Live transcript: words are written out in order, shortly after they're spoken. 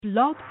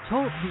Blog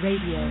Talk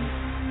Radio.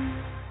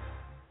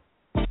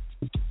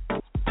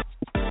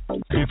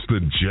 It's the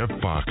Jeff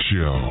Foxx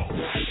Show.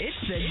 It's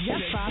the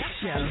Jeff Foxx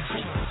Show.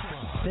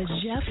 The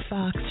Jeff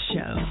Foxx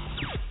Show.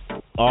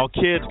 All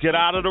kids get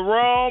out of the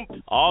room.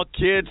 All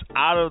kids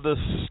out of the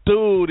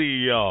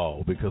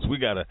studio. Because we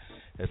got a,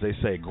 as they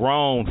say,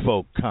 grown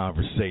folk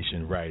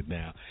conversation right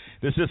now.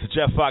 This is the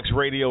Jeff Foxx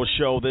Radio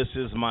Show. This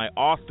is my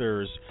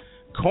author's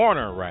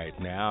corner right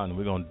now. And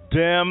we're going to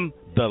dim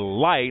the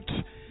lights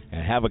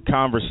and have a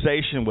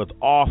conversation with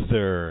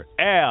author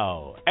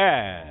LSO.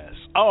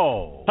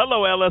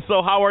 Hello,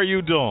 LSO. How are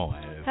you doing?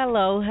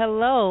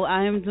 Hello.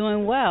 I am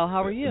doing well.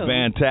 How are you?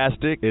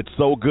 Fantastic. It's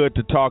so good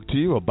to talk to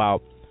you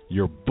about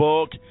your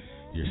book,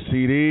 your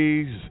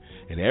CDs,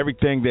 and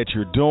everything that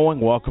you're doing.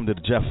 Welcome to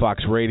the Jeff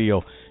Foxx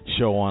Radio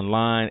Show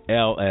online.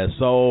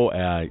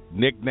 LSO.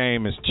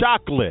 Nickname is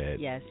Chocolate.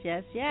 Yes.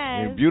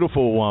 You're a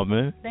beautiful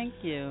woman. Thank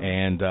you.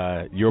 And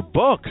your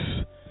books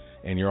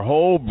and your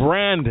whole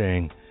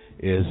branding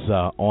is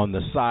on the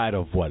side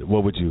of what?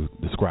 What would you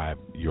describe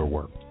your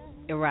work?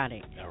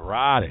 Erotic.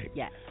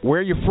 Yes. Where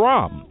are you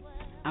from?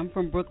 I'm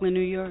from Brooklyn, New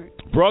York.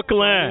 Brooklyn.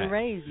 Born and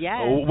raised,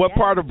 yes. What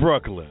part of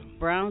Brooklyn?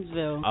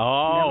 Brownsville.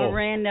 Oh. Never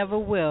ran, never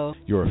will.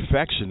 Your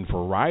affection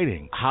for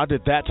writing, how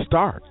did that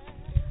start?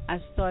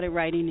 I started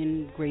writing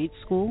in grade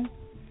school,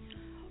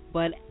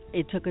 but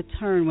it took a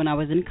turn when I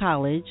was in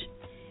college,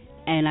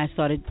 and I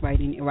started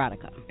writing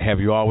erotica.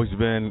 Have you always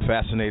been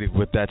fascinated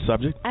with that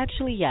subject?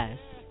 Actually, yes.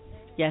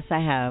 Yes, I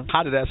have.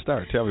 How did that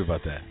start? Tell me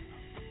about that.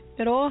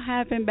 It all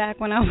happened back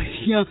when I was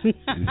young.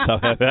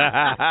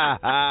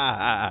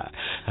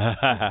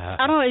 I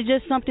don't know, it's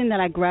just something that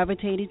I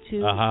gravitated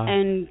to,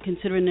 and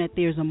considering that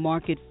there's a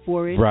market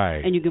for it,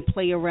 right, and you can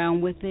play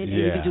around with it, and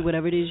you can do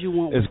whatever it is you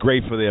want. It's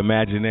great for the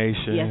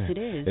imagination. Yes, it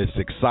is. It's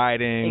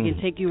exciting. It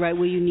can take you right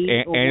where you need.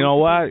 And you know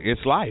what?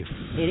 It's life.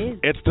 It is.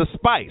 It's the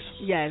spice.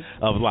 Yes.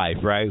 Of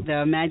life, right?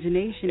 The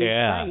imagination is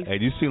spice.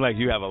 And you seem like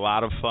you have a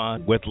lot of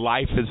fun with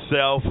life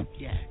itself.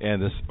 Yes.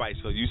 And the spice.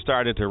 So you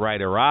started to write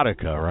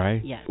erotica,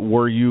 right? Yes.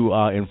 Were you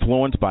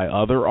influenced by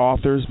other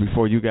authors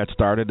before you got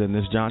started in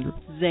this genre?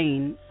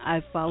 Zane.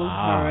 I followed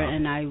her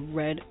and I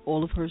read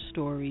all of her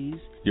stories.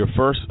 Your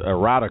first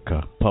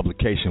erotica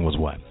publication was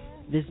what?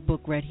 This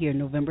book right here,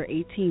 November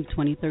 18th,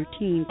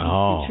 2013,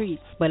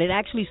 Treats. But it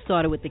actually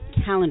started with the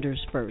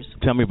calendars first.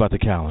 Tell me about the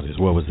calendars.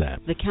 What was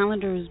that? The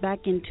calendars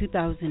back in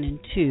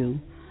 2002,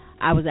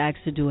 I was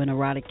asked to do an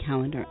erotic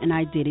calendar, and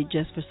I did it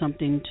just for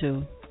something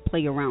to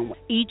play around with.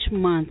 Each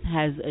month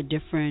has a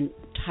different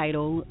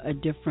title, a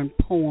different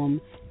poem,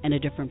 and a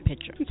different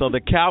picture. So the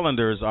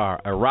calendars are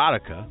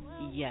erotica.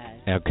 Yes.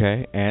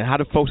 Okay. And how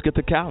do folks get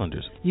the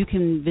calendars? You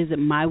can visit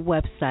my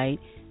website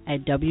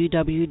at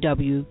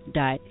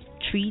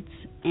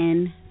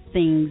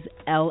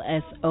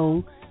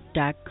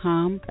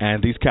www.treatsandthingslso.com.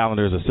 And these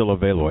calendars are still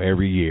available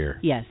every year?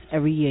 Yes,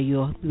 every year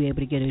you'll be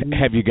able to get it.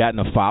 Have you gotten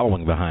a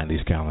following behind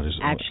these calendars?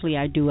 Actually,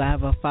 I do. I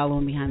have a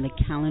following behind the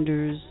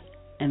calendars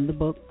and the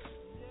books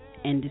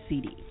and the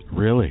CD.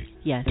 Really?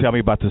 Yes. Tell me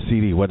about the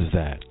CD. What is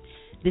that?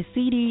 The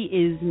CD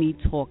is me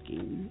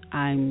talking.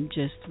 I'm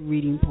just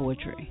reading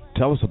poetry.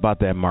 Tell us about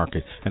that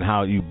market and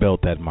how you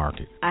built that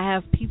market. I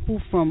have people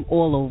from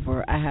all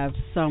over. I have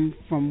some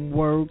from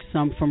work,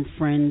 some from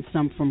friends,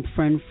 some from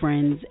friends.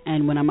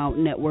 And when I'm out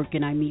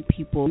networking, I meet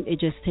people. It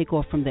just take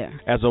off from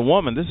there. As a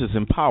woman, this is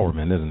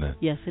empowerment, isn't it?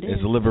 Yes, it is.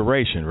 It's a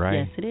liberation,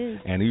 right? Yes, it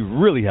is. And you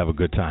really have a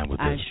good time with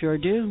this. I sure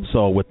do.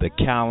 So with the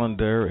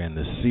calendar and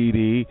the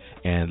CD,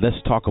 and let's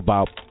talk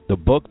about the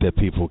book that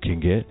people can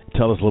get.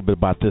 Tell us a little bit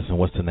about this and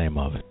what's the name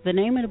of it. The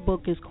name of the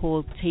book is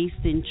called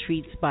Taste and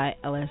Treats by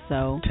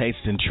LSO.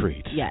 Taste and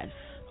Treats. Yes.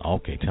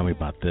 Okay, tell me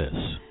about this.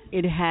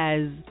 It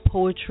has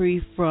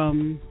poetry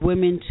from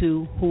women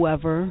to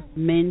whoever,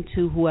 men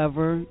to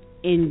whoever,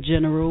 in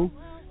general,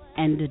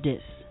 and the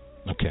diss.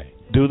 Okay.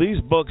 Do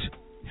these books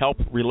help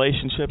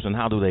relationships, and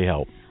how do they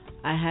help?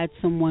 I had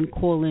someone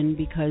call in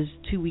because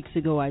 2 weeks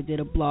ago I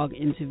did a blog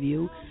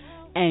interview,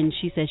 and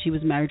she said she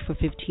was married for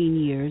 15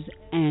 years,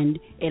 and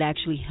it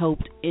actually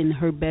helped in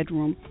her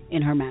bedroom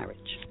in her marriage.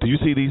 Do you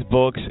see these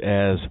books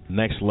as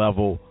next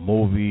level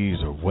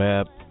movies or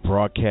web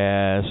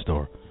broadcast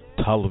or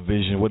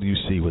television? What do you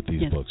see with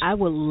these books? I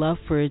would love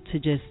for it to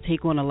just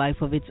take on a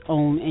life of its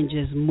own and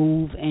just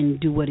move and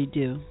do what it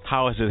do.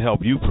 How has it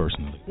helped you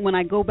personally? When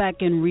I go back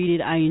and read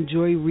it, I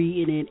enjoy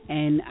reading it,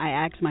 and I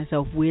ask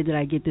myself, where did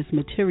I get this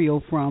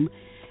material from?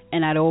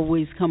 And I'd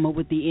always come up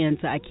with the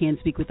answer, I can't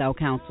speak without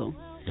counsel.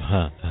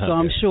 So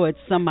I'm sure it's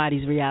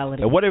somebody's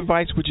reality. And what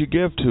advice would you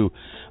give to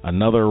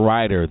another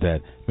writer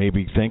that may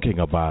be thinking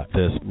about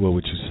this? What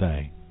would you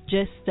say?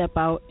 Just step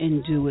out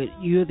and do it.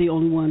 You're the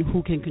only one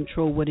who can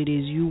control what it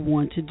is you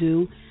want to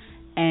do,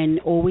 and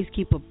always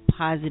keep a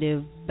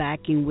positive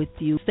backing with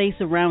you. Stay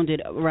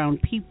surrounded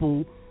around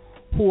people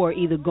who are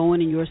either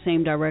going in your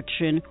same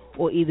direction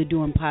or either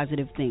doing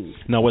positive things.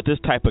 Now, with this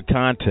type of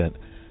content,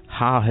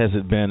 how has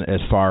it been as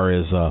far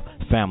as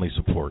family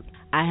support?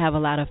 I have a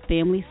lot of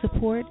family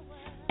support,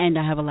 and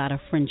I have a lot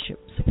of friendship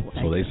support.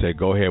 So they say,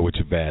 go ahead with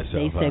your bad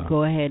self. They said,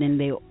 go ahead, and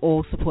they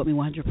all support me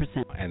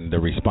 100%. And the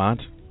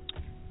response?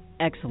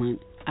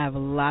 excellent. I have a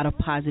lot of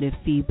positive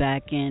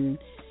feedback, and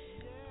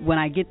when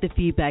I get the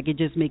feedback, it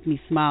just makes me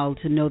smile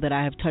to know that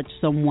I have touched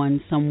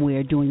someone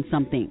somewhere doing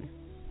something.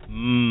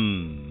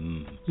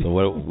 So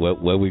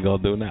what we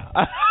gonna do now?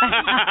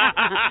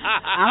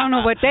 I don't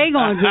know what they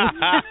gonna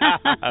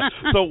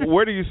do. So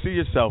where do you see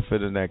yourself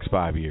in the next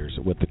 5 years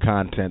with the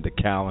content, the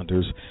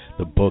calendars,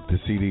 the book, the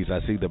CDs?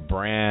 I see the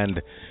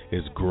brand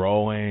is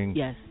growing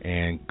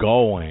and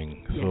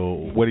going.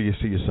 So where do you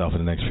see yourself in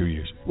the next few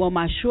years? Well,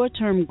 my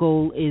short-term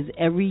goal is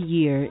every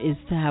year is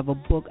to have a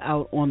book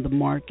out on the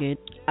market.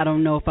 I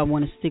don't know if I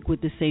want to stick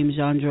with the same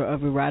genre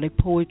of erotic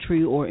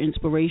poetry or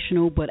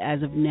inspirational, but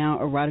as of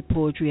now, erotic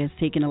poetry has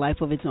taken a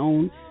life of its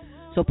own.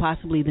 So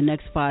possibly the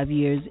next 5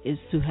 years is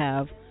to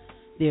have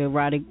the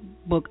erotic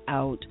book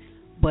out,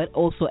 but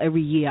also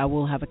every year I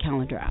will have a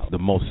calendar out. The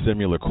most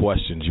similar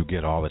questions you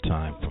get all the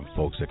time from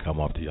folks that come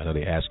up to you, I know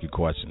they ask you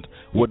questions.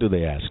 What do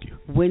they ask you?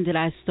 When did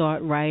I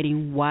start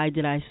writing? Why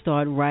did I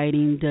start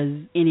writing?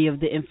 Does any of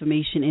the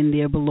information in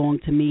there belong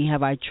to me?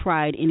 Have I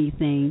tried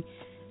anything?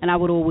 And I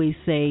would always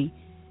say,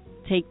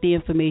 take the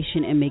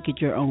information and make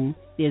it your own.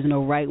 There's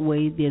no right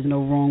way, there's no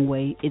wrong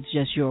way. It's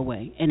just your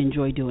way, and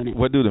enjoy doing it.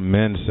 What do the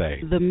men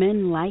say? The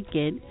men like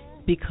it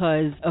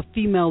because a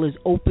female is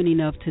open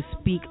enough to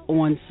speak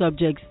on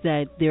subjects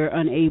that they're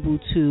unable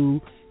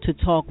to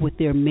talk with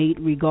their mate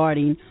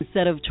regarding.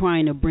 Instead of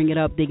trying to bring it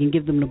up, they can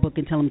give them the book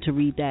and tell them to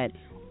read that,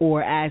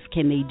 or ask,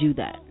 can they do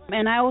that?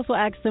 And I also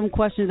ask them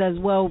questions as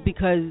well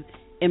because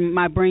in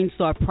my brain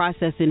start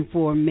processing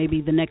for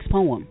maybe the next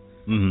poem.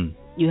 Mm-hmm.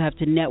 You have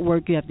to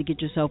network. You have to get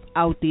yourself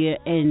out there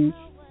and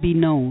be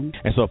known.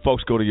 And so if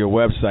folks go to your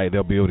website,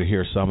 they'll be able to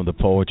hear some of the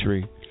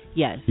poetry.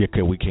 Yes. Yeah,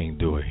 because we can't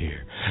do it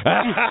here.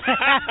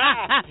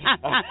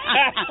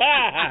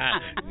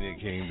 You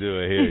can't do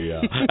it here,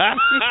 y'all.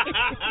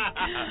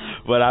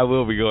 But I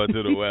will be going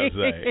to the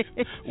website.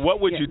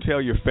 What would you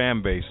tell your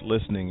fan base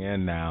listening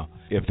in now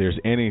if there's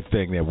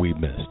anything that we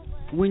missed?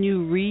 When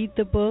you read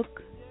the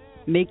book,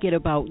 make it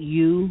about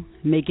you,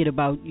 make it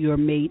about your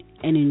mate,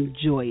 and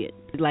enjoy it.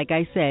 Like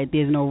I said,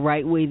 there's no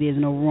right way, there's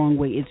no wrong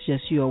way, it's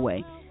just your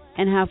way.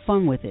 And have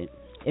fun with it.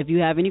 If you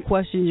have any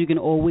questions, you can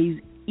always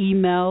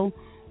email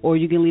or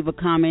you can leave a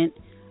comment.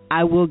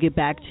 I will get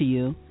back to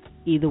you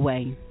either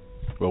way.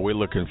 Well, we're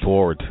looking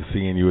forward to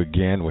seeing you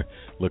again. We're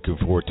looking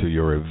forward to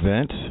your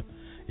events.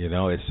 You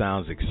know, it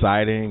sounds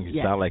exciting.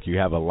 You sound like you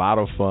have a lot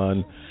of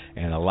fun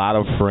and a lot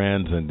of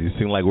friends, and you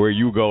seem like where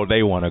you go,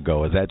 they want to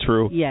go. Is that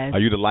true? Yes. Are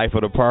you the life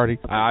of the party?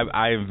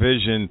 I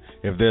envision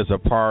if there's a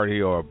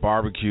party or a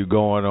barbecue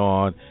going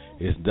on,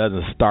 it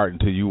doesn't start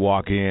until you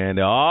walk in.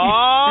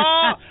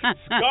 Oh,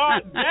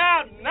 Scott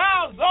down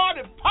now, it's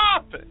already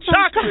popping.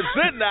 Chocolate's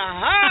in the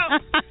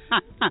house.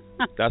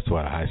 That's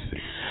what I see.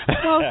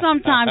 Well,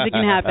 sometimes it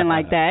can happen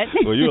like that.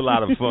 Well, you're a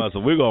lot of fun, so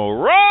we're going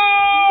to roll.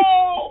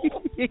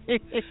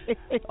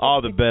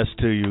 All the best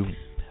to you.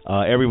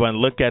 Everyone,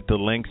 look at the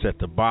links at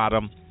the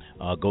bottom.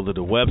 Go to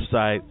the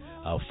website.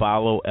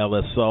 Follow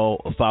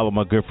LSO. Follow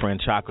my good friend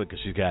Chocolate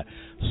because she's got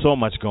so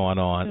much going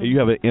on. Do you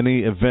have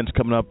any events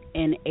coming up?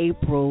 In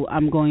April,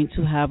 I'm going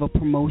to have a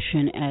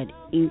promotion at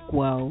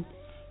Inkwell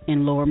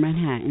in Lower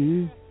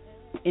Manhattan.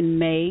 In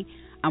May,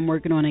 I'm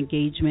working on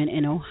engagement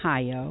in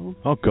Ohio.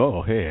 Oh,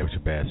 go ahead with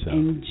your bad self.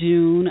 In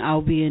June,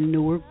 I'll be in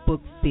Newark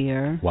Book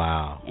Fair.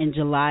 Wow. In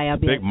July, I'll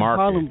be at the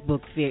Harlem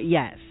Book Fair.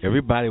 Yes.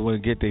 Everybody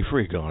want to get their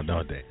freak on,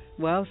 don't they?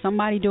 Well,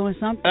 somebody doing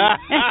something. Well,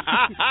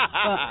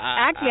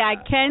 actually, I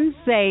can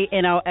say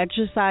in our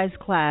exercise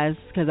class,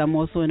 because I'm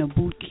also in a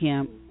boot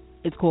camp,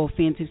 it's called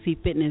Fantasy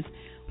Fitness,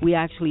 we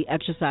actually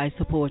exercise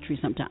to poetry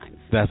sometimes.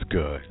 That's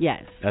good.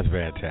 Yes. That's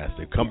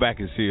fantastic. Come back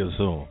and see us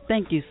soon.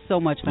 Thank you so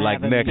much for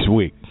having me. Like next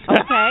week.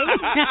 Okay.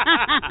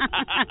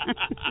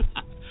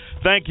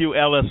 Thank you,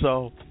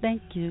 LSO.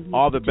 Thank you.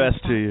 All the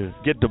best to you.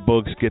 Get the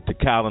books, get the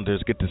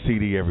calendars, get the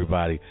CD,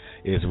 everybody.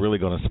 It's really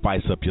going to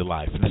spice up your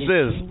life. This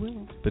is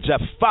the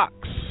Jeff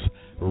Foxx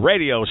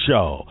Radio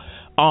Show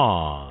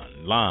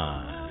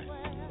online.